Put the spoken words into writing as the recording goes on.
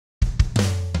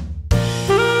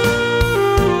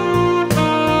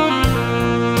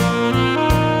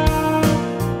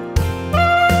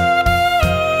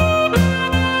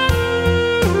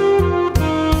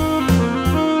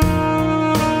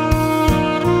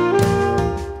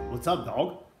What's up,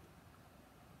 dog?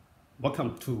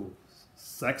 Welcome to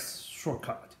Sax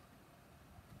Shortcut.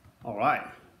 Alright,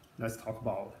 let's talk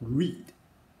about read.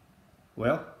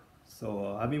 Well,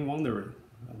 I've been wondering,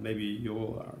 maybe you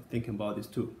are thinking about this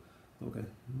too. Okay,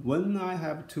 when I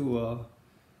have to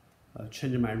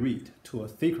change my read to a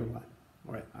thicker one,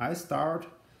 alright, I started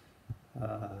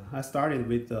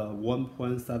with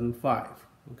 1.75,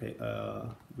 okay,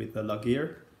 with the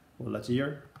Lagear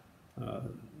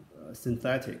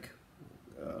synthetic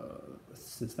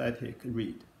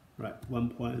read, right?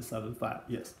 1.75,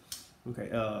 yes. Okay,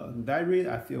 that read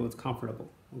I feel is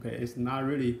comfortable. Okay, it's not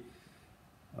really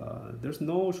there's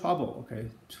no trouble, okay,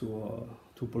 to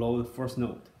blow the first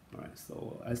note. All right,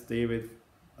 so I stay with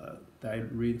that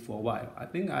read for a while. I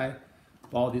think I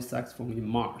bought this saxophone in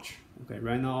March. Okay,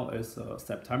 right now it's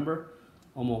September,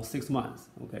 almost 6 months.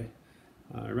 Okay,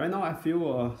 right now I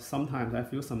feel sometimes I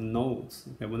feel some notes.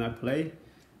 Okay, when I play,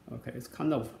 okay, it's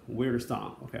kind of weird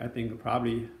sound. Okay, I think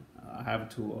probably I have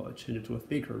to change it to a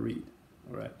thicker reed.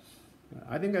 All right,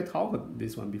 I think I talked about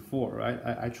this one before, right?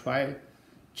 I tried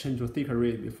change to a thicker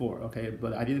reed before, okay,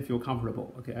 but I didn't feel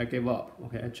comfortable. Okay, I gave up.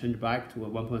 Okay, I changed back to a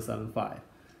 1.75.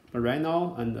 But right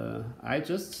now, and I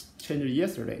just changed it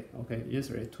yesterday. Okay,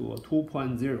 yesterday to a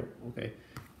 2.0. Okay,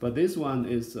 but this one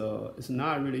is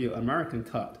not really an American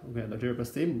cut. Okay, they're the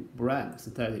same brand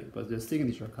synthetic, but the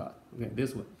signature cut. Okay,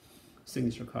 this one.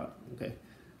 Signature cut. Okay,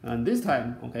 and this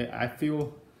time, okay, I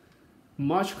feel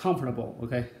much comfortable,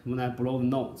 okay, when I blow the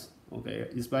notes, okay,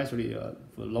 especially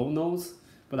for low notes.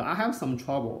 But I have some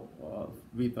trouble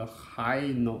with the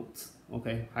high notes,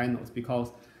 okay, high notes,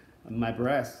 because my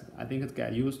breath, I think it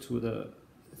get used to the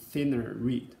thinner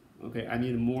reed. Okay, I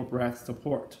need more breath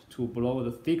support to blow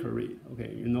the thicker reed.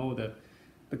 Okay, you know, the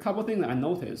couple things I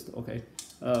noticed. Okay,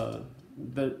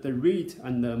 the reed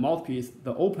and the mouthpiece,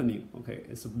 the opening, okay,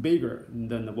 is bigger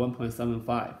than the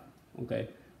 1.75. Okay,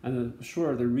 and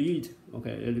sure, the reed,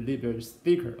 okay, a little bit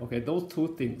thicker. Okay, those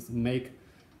two things make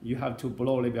you have to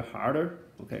blow a little bit harder.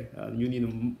 Okay, you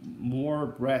need more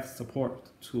breath support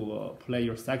to play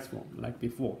your saxophone like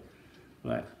before,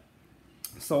 right?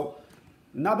 So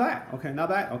not bad. Okay, not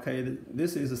bad. Okay,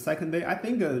 this is the second day. I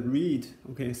think a reed,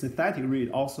 okay, synthetic reed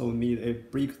also need a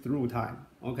breakthrough time.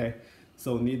 Okay,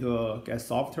 so need to get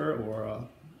softer or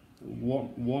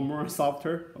warmer,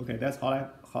 softer. Okay, that's how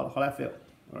I feel.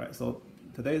 All right, so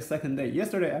today is second day.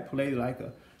 Yesterday I played like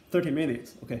 30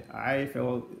 minutes. Okay, I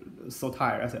feel so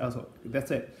tired. I said, also that's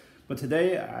it. But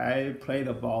today I played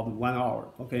about 1 hour.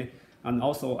 Okay, and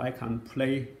also I can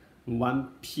play one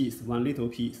little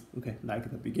piece. Okay, like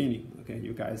the beginning. Okay,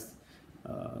 you guys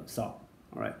saw.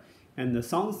 All right, and the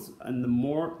sounds and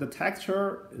the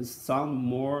texture sound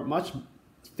much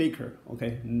thicker.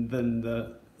 Okay, than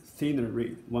the thinner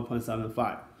reed 1.75.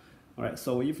 All right,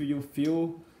 so if you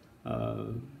feel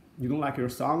you don't like your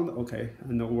sound, okay,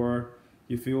 and or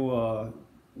you feel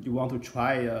you want to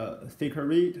try a thicker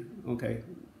reed, okay,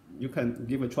 you can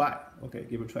give a try. Okay,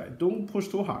 give a try. Don't push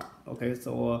too hard. Okay,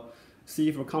 so see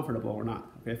if you're comfortable or not.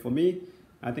 Okay, for me,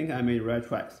 I think I made the right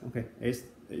choice. Okay, it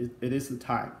is the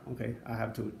time. Okay, I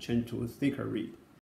have to change to a thicker reed.